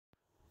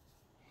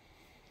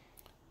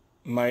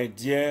My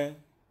dear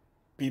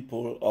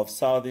people of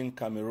Southern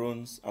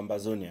Cameroons,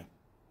 Ambazonia,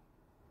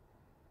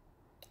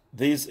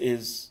 this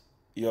is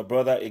your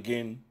brother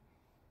again,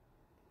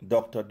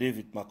 Dr.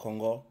 David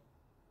Makongo,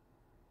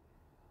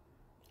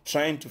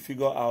 trying to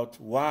figure out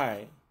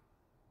why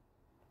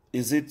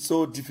is it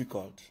so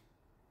difficult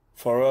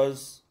for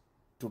us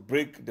to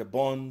break the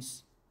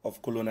bonds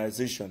of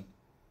colonization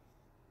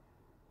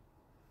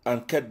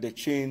and cut the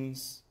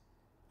chains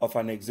of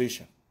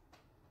annexation.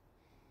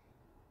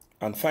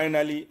 And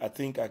finally, I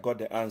think I got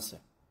the answer.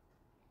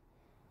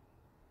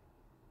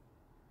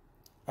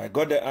 I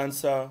got the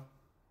answer.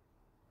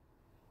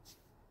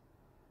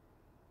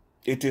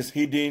 It is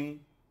hidden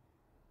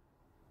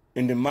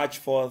in the March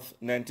 4th,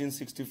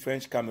 1960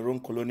 French Cameroon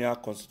Colonial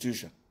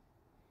Constitution.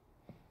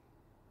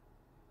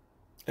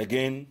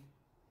 Again,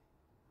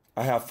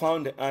 I have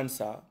found the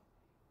answer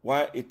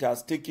why it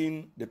has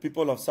taken the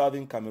people of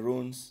Southern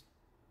Cameroons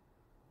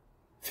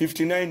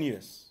 59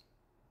 years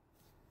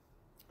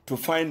to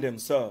find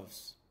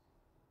themselves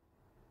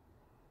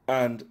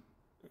and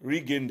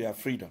regain their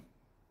freedom.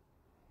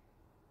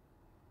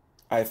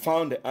 I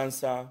found the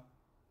answer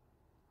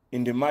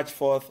in the March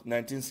 4th,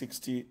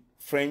 1960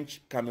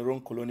 French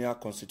Cameroon Colonial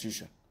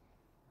Constitution.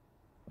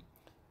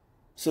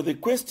 So the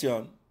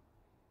question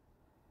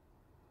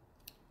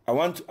I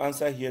want to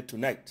answer here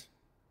tonight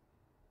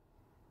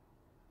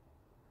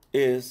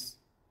is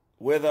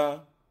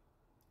whether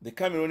the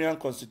Cameroonian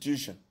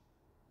Constitution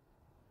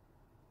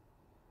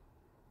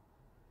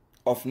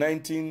of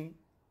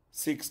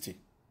 1960,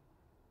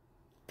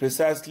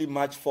 precisely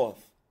March 4th,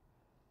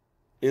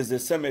 is the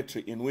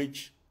cemetery in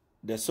which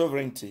the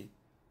sovereignty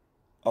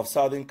of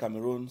Southern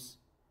Cameroons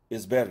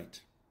is buried.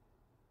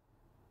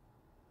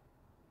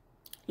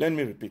 Let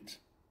me repeat.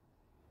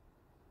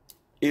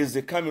 Is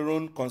the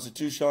Cameroon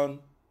Constitution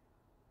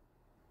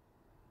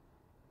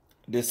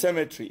the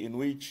cemetery in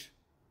which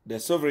the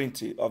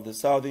sovereignty of the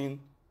Southern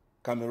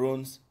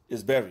Cameroons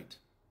is buried?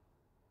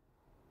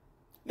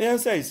 The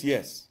answer is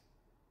yes.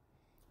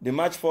 The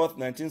March 4th,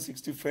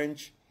 1960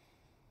 French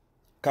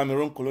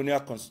Cameroon Colonial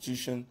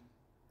Constitution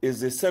is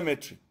the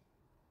cemetery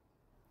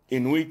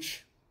in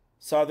which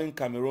Southern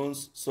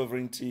Cameroon's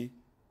sovereignty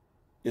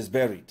is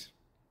buried.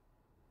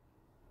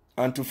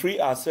 And to free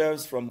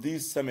ourselves from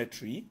this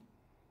cemetery,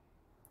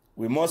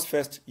 we must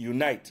first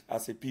unite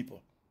as a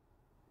people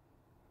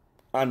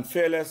and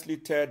fearlessly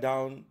tear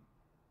down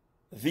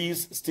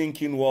these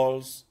stinking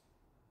walls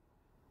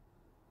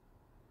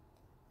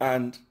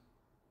and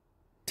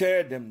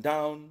tear them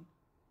down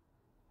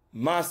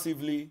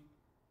massively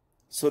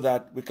so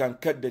that we can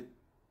cut the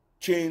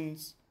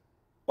chains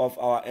of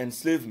our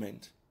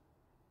enslavement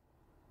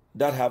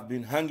that have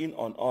been hanging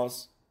on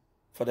us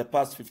for the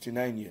past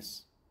 59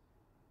 years.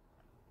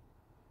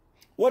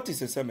 What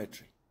is a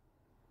cemetery?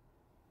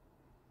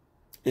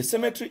 A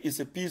cemetery is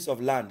a piece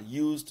of land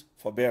used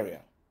for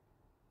burial.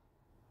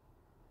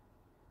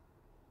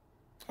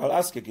 I'll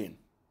ask again.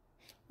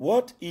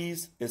 What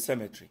is a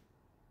cemetery?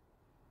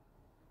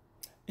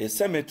 A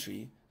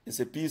cemetery is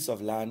a piece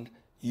of land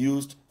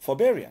used for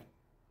burial.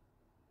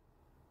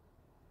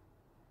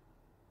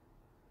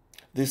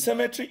 The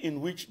cemetery in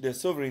which the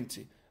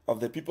sovereignty of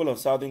the people of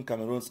Southern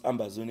Cameroon's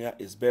Ambazonia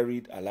is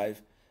buried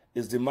alive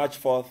is the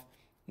March 4th,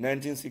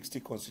 1960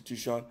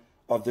 Constitution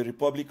of the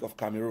Republic of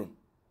Cameroon.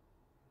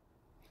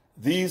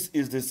 This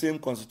is the same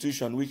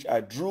constitution which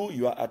I drew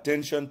your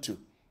attention to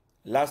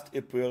last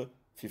April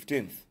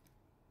 15th.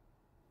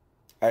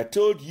 I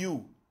told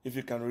you, if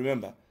you can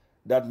remember,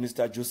 that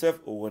Mr. Joseph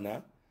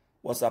Owona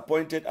was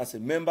appointed as a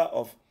member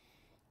of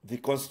the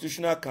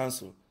Constitutional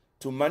Council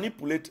to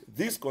manipulate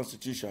this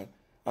constitution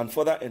and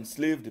further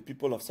enslave the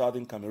people of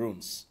Southern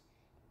Cameroons.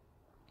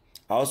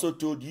 I also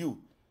told you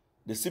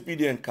the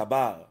CPDN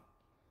cabal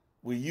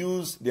will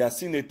use their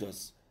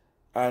senators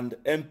and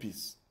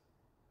MPs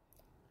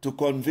to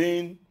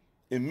convene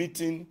a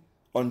meeting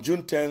on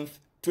June 10th,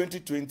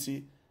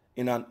 2020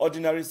 in an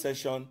ordinary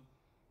session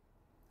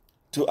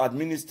to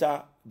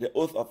administer the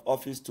oath of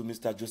office to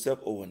Mr. Joseph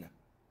Owona,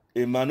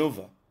 a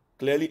maneuver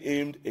clearly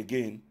aimed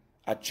again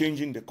at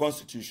changing the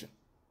constitution.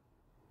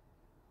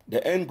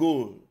 The end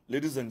goal,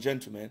 ladies and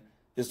gentlemen,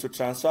 is to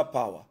transfer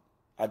power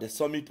at the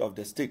summit of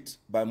the state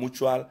by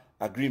mutual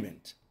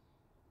agreement.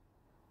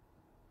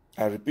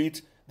 I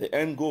repeat, the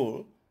end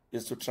goal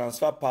is to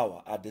transfer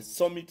power at the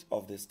summit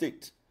of the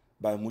state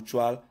by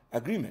mutual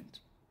agreement.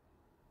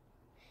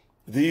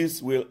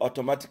 This will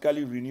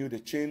automatically renew the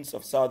chains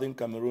of Southern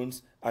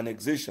Cameroon's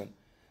annexation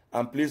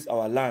and place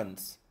our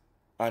lands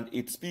and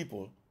its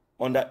people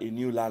under a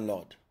new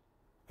landlord.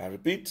 I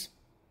repeat,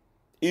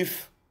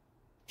 if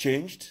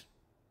changed,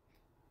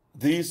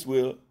 this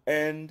will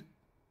end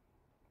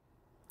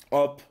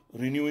up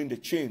renewing the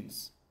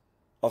chains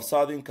of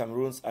Southern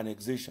Cameroon's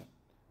annexation,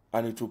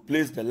 and it will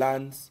place the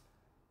lands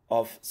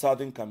of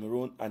Southern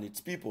Cameroon and its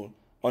people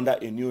under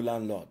a new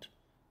landlord,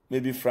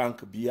 maybe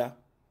Frank Biya,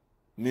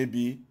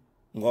 maybe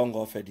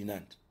Ngongo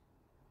Ferdinand.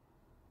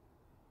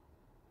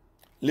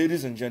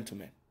 Ladies and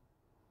gentlemen,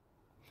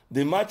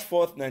 the March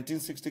 4th,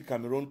 1960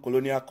 Cameroon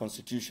Colonial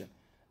Constitution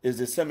is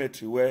the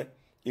cemetery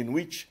in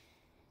which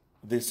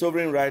the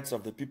sovereign rights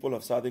of the people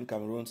of Southern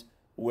Cameroons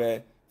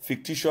were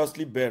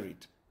fictitiously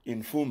buried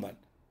in Fumban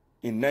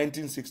in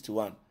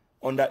 1961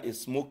 under a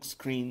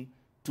smokescreen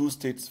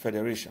two-states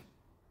federation.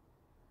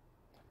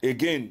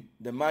 Again,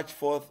 the March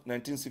 4th,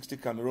 1960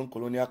 Cameroon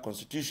Colonial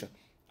Constitution,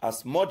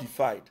 as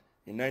modified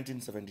in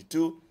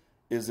 1972,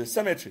 is a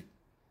cemetery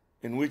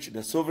in which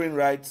the sovereign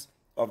rights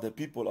of the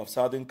people of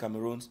Southern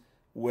Cameroons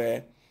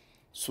were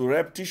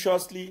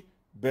surreptitiously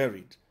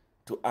buried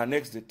to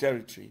annex the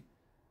territory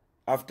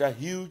after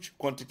huge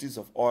quantities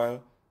of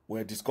oil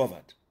were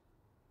discovered.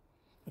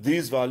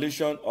 This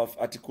violation of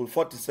Article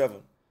 47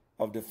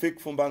 of the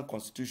fake Fumban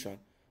Constitution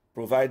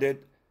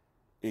provided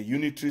a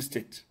unitary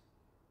state,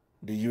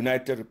 the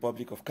United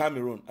Republic of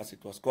Cameroon as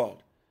it was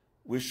called,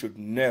 which should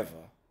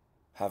never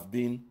have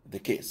been the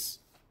case.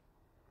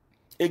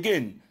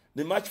 Again,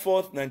 the March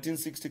 4th,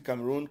 1960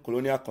 Cameroon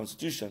Colonial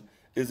Constitution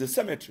is a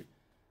cemetery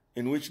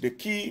in which the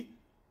key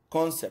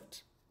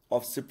concept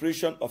of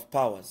separation of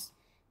powers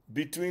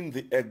between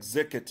the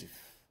executive,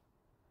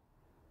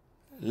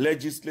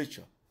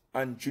 legislature,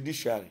 and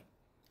judiciary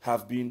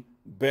have been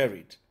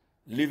buried,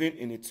 leaving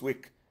in its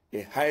wake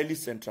a highly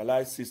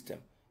centralized system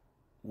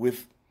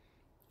with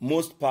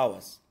most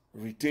powers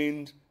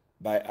retained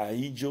by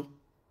Ahidjo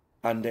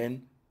and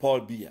then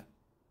Paul Biya.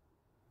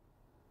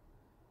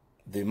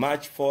 The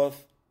March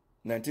 4th,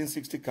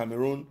 1960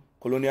 Cameroon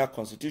Colonial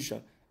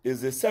Constitution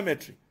is a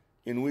cemetery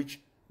in which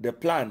the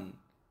plan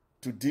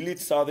to delete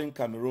Southern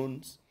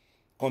Cameroons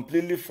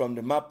completely from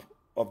the map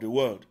of the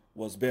world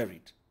was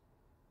buried.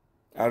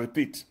 I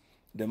repeat,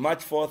 the March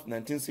 4th,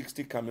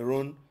 1960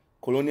 Cameroon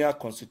Colonial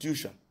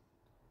Constitution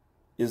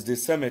is the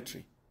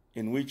cemetery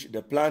in which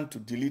the plan to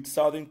delete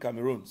Southern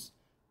Cameroons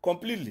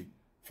completely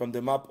from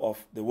the map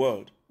of the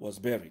world was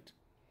buried.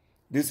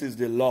 This is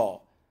the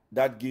law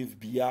that gave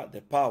Biya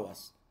the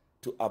powers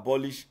to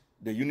abolish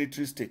the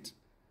unitary state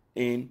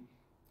in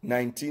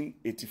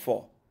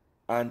 1984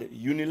 and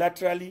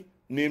unilaterally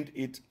named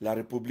it La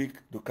République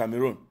du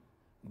Cameroun,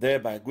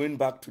 thereby going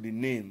back to the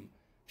name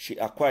she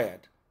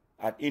acquired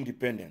at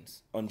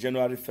independence on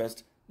January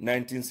 1st,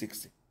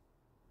 1960.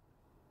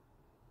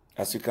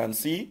 As you can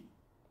see,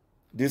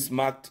 this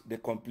marked the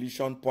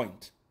completion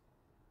point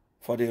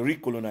for the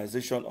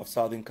recolonization of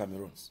Southern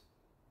Cameroons.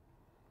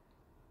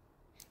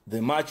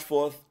 The March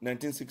 4th,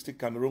 1960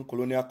 Cameroon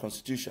Colonial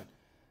Constitution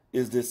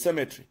is the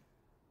cemetery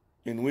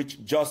in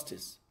which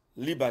justice,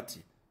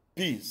 liberty,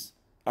 peace,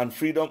 and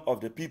freedom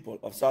of the people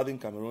of Southern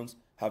Cameroons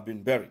have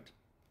been buried,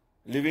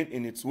 leaving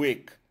in its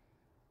wake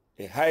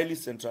a highly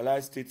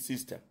centralized state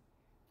system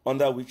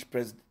under which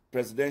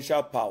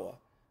presidential power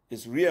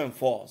is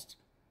reinforced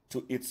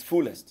to its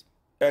fullest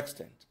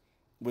extent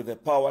with the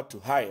power to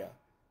hire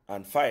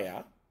and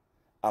fire,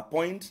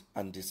 appoint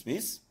and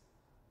dismiss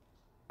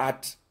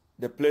at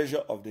the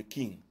pleasure of the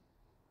king,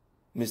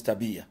 Mr.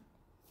 Biya.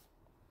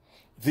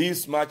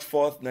 This March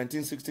 4th,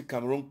 1960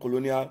 Cameroon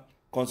Colonial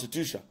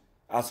Constitution,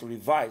 as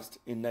revised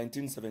in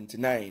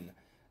 1979,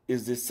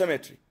 is the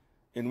cemetery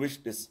in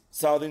which the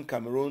Southern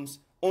Cameroons'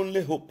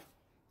 only hope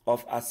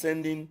of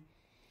ascending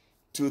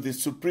to the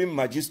supreme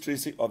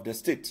magistracy of the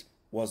state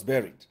was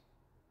buried,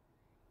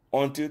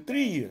 until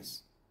 3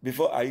 years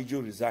before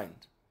Ahidjo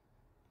resigned.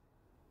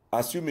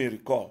 As you may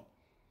recall,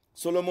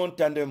 Solomon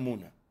Tandem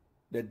Muna,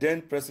 the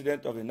then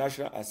president of the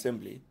National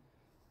Assembly,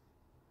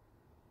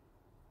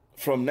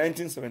 from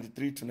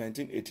 1973 to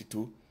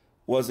 1982,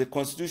 was a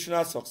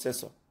constitutional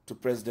successor to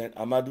President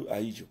Amadou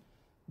Ahidjo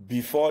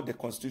before the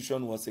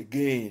constitution was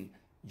again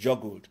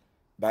juggled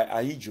by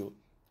Ahidjo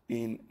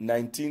in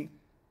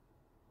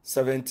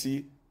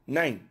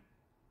 1979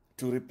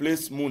 to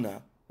replace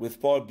Muna with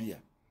Paul Biya,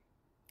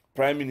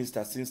 Prime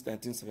Minister since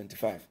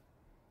 1975,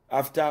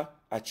 after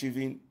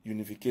achieving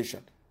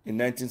unification in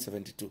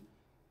 1972,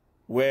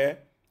 where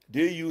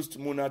they used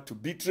Muna to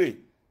betray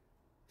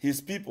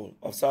his people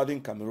of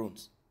Southern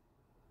Cameroons.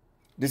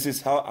 This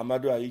is how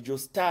Amadou Ahidjo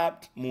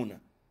stabbed Muna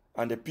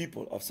and the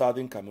people of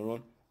Southern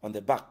Cameroon on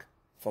the back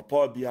for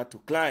Paul Biya to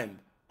climb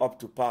up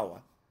to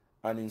power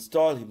and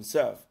install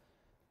himself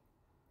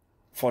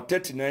for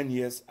 39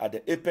 years at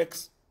the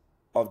apex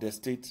of the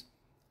state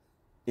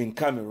in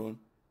Cameroon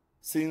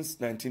since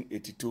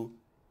 1982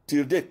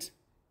 till date.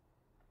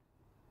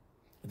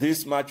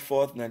 This March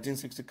 4th,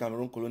 1960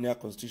 Cameroon Colonial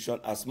Constitution,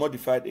 as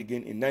modified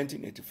again in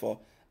 1984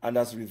 and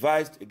as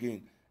revised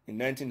again in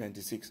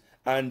 1996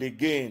 and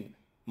again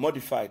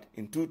modified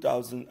in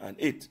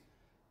 2008,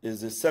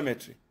 is the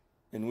cemetery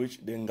in which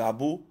the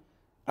Ngabu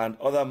and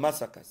other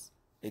massacres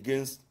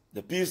against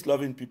the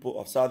peace-loving people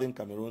of Southern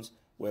Cameroons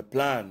were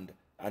planned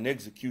and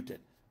executed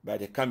by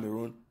the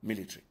Cameroon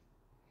military.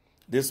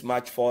 This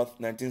March 4th,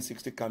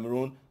 1960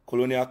 Cameroon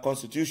Colonial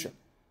Constitution,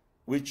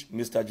 which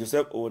Mr.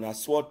 Joseph Ouna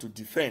swore to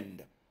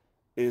defend,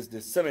 is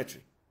the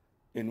cemetery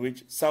in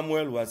which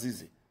Samuel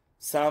Wazizi,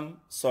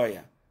 Sam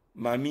Sawyer,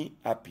 Mami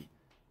Api,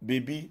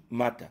 Baby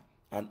Mata,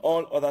 and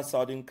all other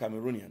Southern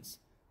Cameroonians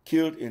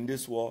killed in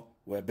this war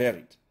were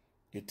buried.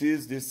 It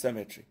is this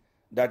cemetery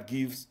that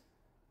gives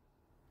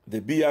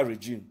the Biya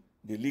regime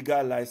the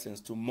legal license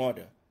to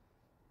murder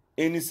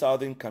any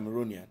Southern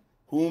Cameroonian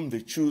whom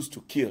they choose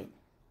to kill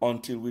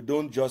until we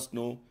don't just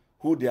know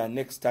who their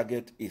next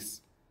target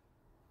is.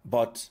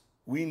 But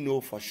we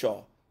know for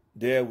sure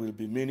there will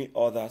be many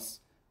others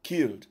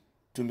killed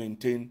to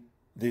maintain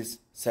this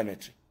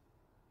cemetery.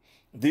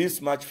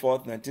 This March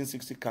 4th,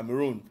 1960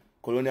 Cameroon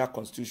colonial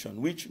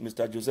constitution, which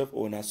Mr. Joseph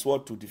Ouna swore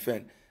to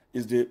defend,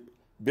 is the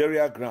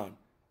burial ground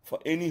for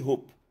any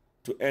hope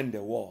to end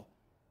the war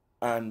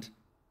and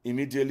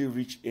immediately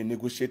reach a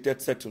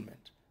negotiated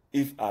settlement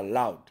if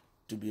allowed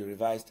to be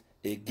revised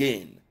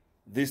again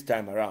this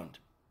time around.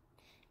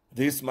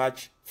 This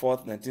March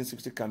 4th,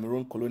 1960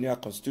 Cameroon colonial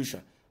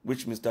constitution,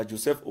 which Mr.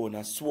 Joseph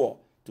Ouna swore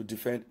to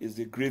defend, is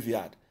the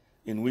graveyard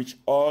in which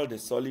all the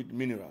solid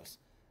minerals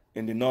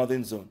in the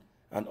northern zone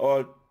and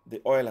all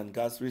the oil and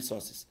gas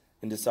resources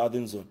in the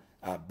southern zone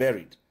are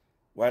buried,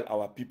 while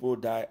our people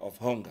die of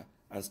hunger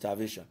and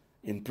starvation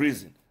in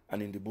prison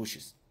and in the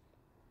bushes.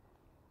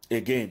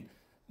 Again,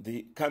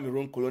 the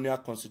Cameroon colonial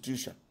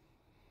constitution,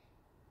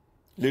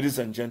 ladies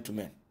and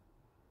gentlemen,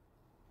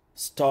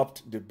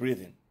 stopped the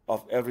breathing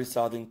of every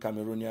southern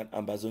Cameroonian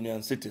and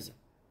Ambazonian citizen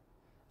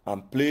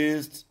and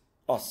placed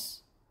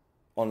us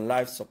on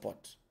life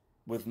support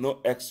with no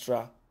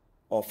extra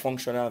or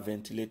functional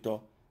ventilator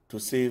to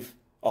save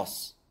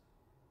us.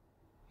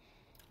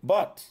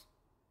 But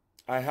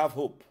I have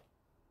hope,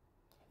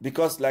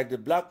 because like the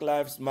Black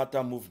Lives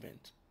Matter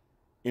movement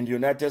in the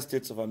United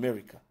States of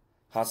America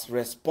has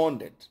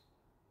responded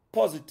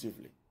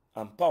positively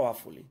and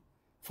powerfully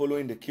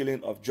following the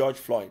killing of George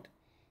Floyd,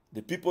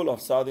 the people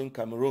of Southern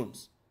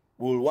Cameroons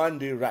will one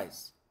day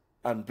rise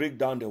and break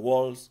down the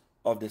walls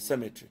of the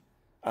cemetery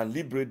and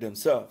liberate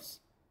themselves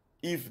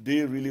if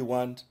they really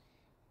want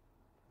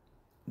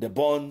the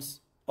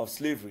bonds of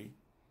slavery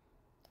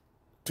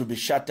to be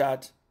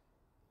shattered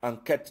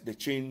and cut the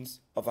chains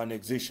of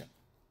annexation.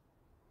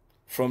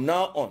 From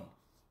now on,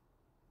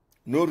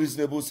 no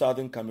reasonable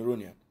Southern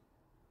Cameroonian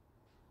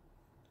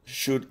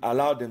should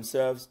allow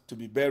themselves to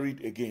be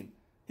buried again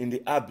in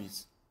the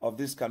abyss of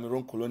this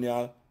Cameroon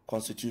colonial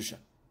constitution.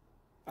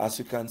 As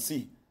you can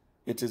see,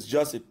 it is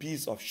just a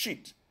piece of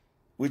shit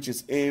which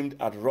is aimed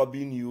at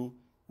robbing you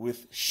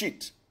with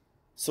shit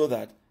so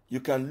that you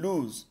can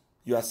lose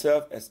your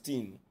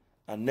self-esteem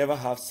and never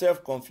have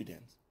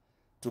self-confidence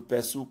to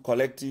pursue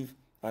collective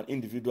and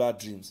individual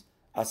dreams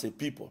as a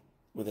people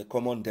with a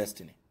common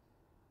destiny.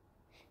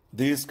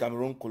 This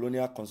Cameroon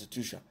colonial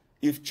constitution,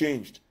 if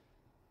changed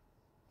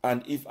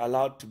and if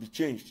allowed to be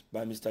changed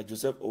by Mr.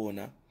 Joseph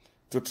Ouna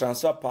to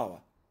transfer power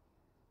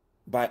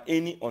by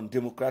any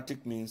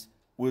undemocratic means,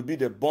 will be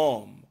the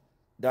bomb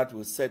that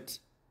will set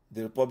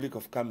the Republic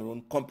of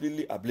Cameroon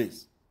completely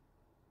ablaze.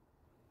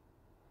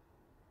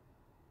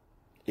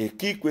 A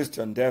key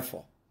question,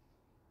 therefore,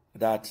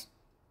 that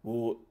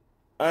will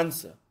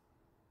answer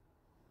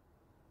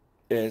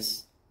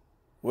is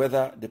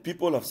whether the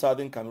people of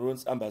Southern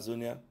Cameroon's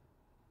Ambazonia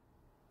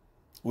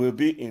will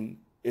be in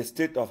a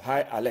state of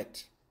high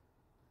alert,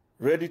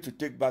 ready to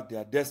take back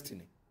their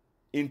destiny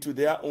into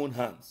their own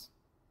hands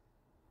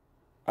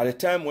at a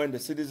time when the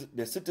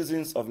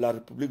citizens of La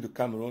République du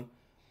Cameroon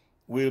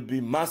will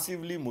be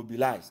massively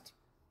mobilized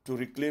to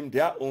reclaim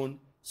their own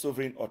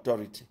sovereign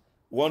authority,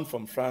 won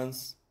from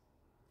France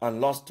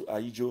and lost to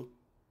Aïdjo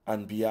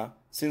and Biya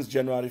since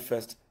January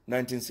 1st,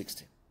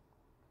 1960.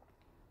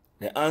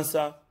 The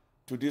answer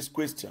to this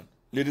question,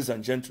 ladies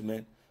and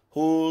gentlemen,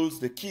 holds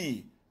the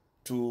key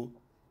to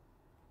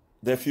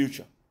the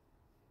future.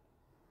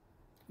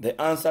 The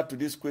answer to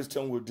this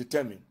question will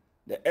determine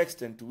the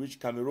extent to which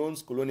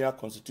Cameroon's colonial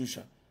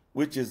constitution,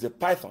 which is the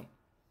python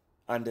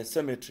and the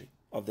cemetery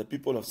of the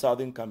people of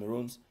Southern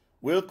Cameroons,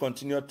 will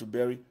continue to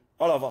bury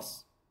all of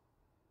us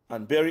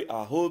and bury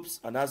our hopes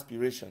and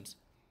aspirations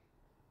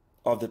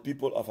of the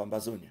people of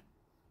Ambazonia.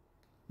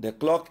 The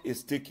clock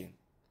is ticking,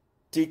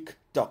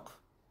 tick-tock,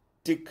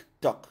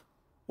 tick-tock,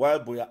 while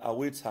Boya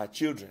awaits her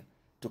children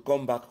to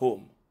come back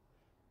home,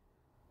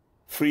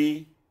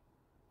 free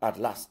at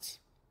last.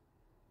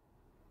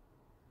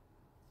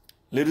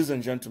 Ladies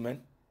and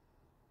gentlemen,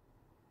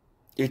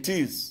 it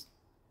is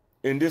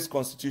in this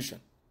constitution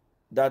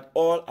that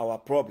all our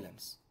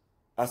problems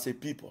as a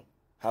people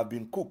have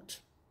been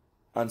cooked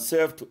and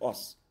served to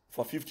us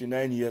for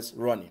 59 years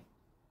running.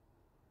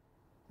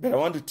 But I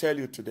want to tell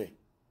you today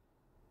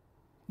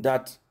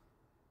that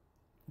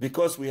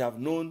because we have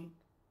known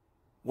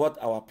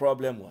what our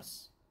problem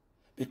was,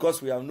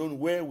 because we have known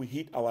where we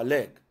hit our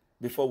leg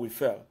before we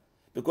fell,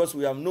 because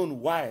we have known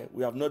why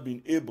we have not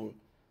been able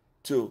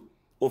to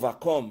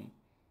overcome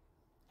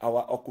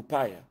our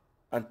occupier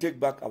and take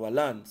back our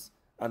lands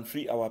and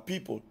free our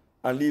people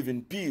and live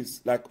in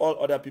peace like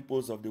all other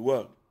peoples of the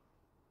world,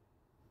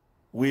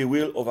 we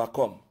will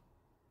overcome,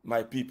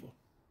 my people.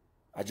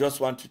 I just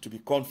want you to be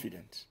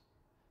confident.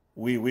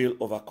 We will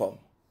overcome.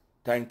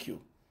 Thank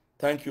you.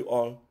 Thank you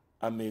all,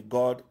 and may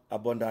God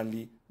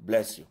abundantly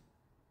bless you.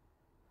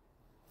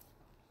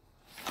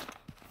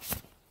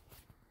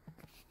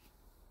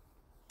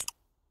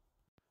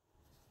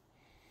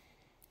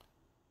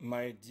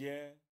 My dear